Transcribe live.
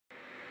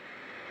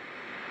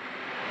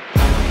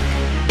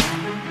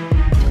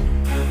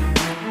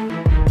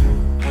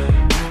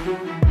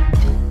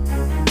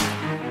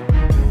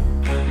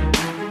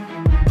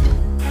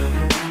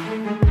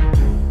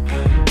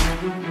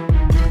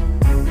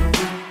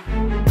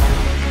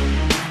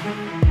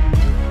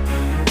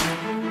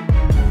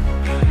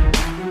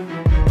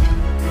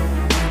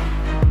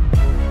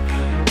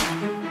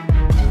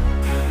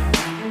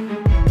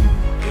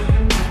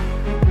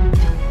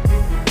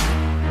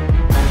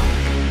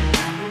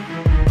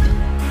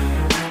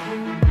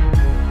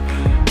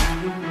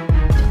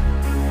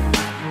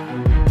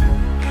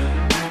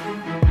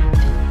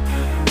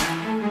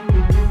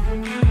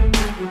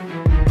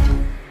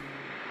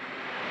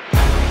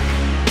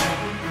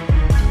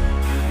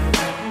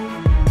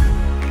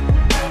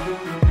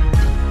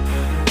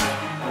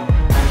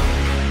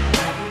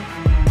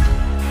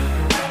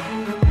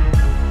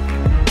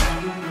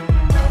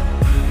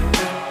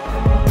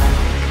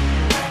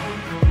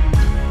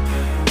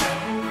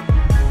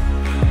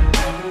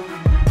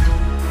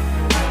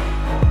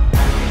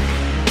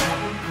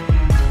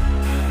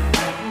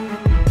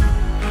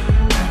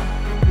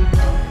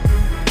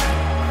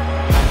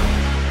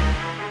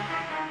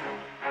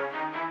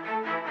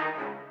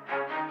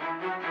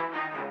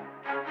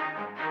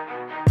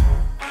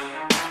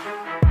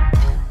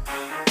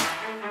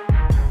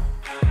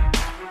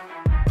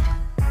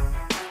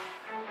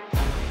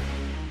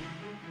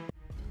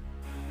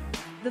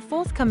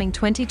forthcoming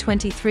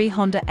 2023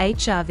 Honda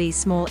HR-V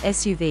small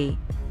SUV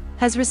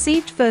has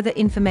received further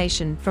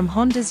information from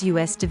Honda's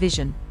US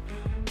division.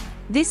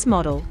 This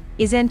model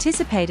is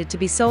anticipated to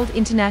be sold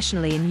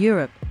internationally in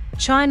Europe,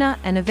 China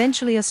and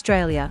eventually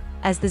Australia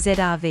as the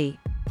ZRV.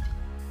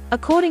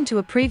 According to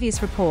a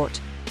previous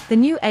report, the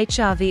new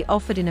HR-V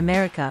offered in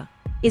America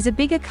is a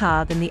bigger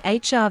car than the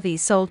HR-V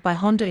sold by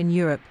Honda in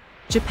Europe,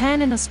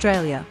 Japan and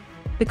Australia,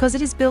 because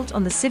it is built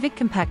on the Civic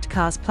Compact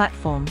Cars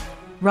platform,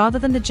 rather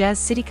than the Jazz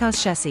City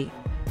Cars chassis,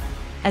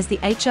 as the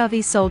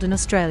HR-V sold in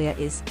Australia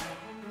is.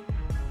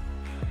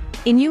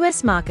 In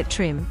US market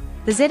trim,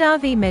 the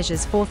ZRV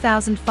measures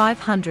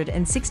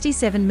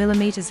 4,567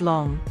 mm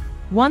long,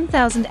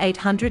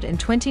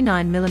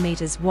 1,829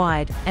 mm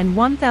wide and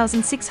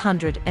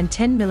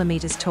 1,610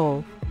 mm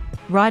tall,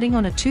 riding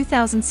on a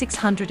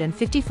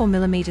 2,654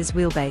 mm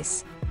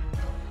wheelbase,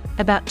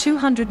 about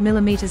 200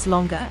 mm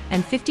longer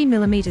and 50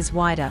 mm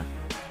wider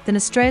than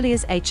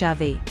Australia's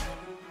HR-V.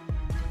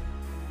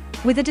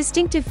 With a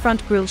distinctive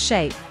front grille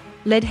shape,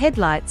 LED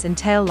headlights and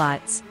tail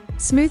lights,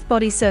 smooth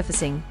body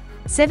surfacing,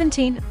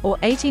 17 or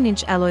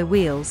 18-inch alloy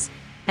wheels,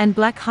 and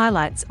black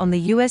highlights on the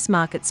US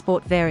market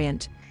sport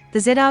variant, the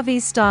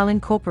ZRV's style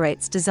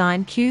incorporates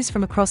design cues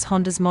from across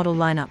Honda's model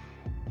lineup.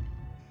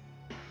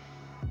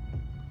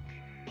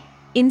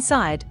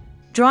 Inside,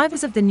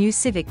 drivers of the new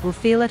Civic will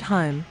feel at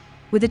home,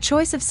 with a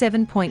choice of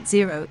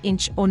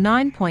 7.0-inch or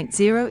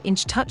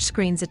 9.0-inch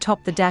touchscreens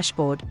atop the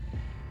dashboard,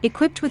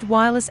 equipped with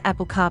wireless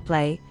Apple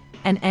CarPlay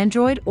and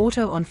Android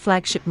Auto on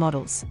flagship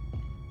models.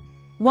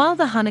 While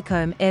the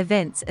honeycomb air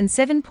vents and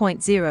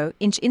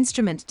 7.0-inch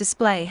instrument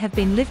display have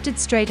been lifted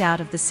straight out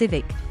of the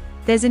Civic,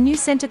 there's a new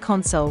center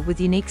console with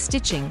unique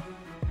stitching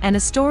and a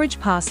storage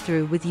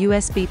pass-through with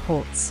USB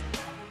ports.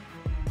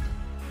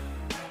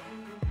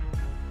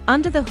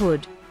 Under the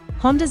hood,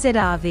 Honda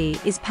ZR-V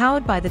is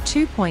powered by the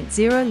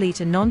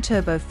 2.0-liter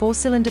non-turbo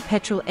four-cylinder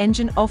petrol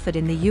engine offered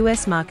in the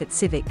US market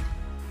Civic,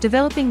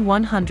 developing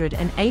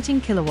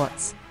 118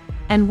 kilowatts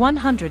and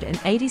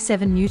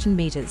 187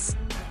 Newton-meters,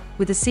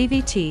 with a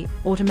CVT,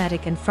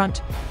 automatic and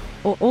front,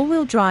 or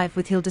all-wheel drive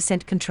with hill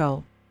descent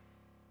control.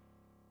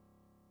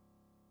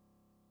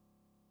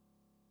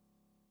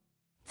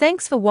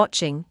 Thanks for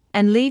watching,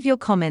 and leave your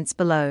comments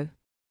below.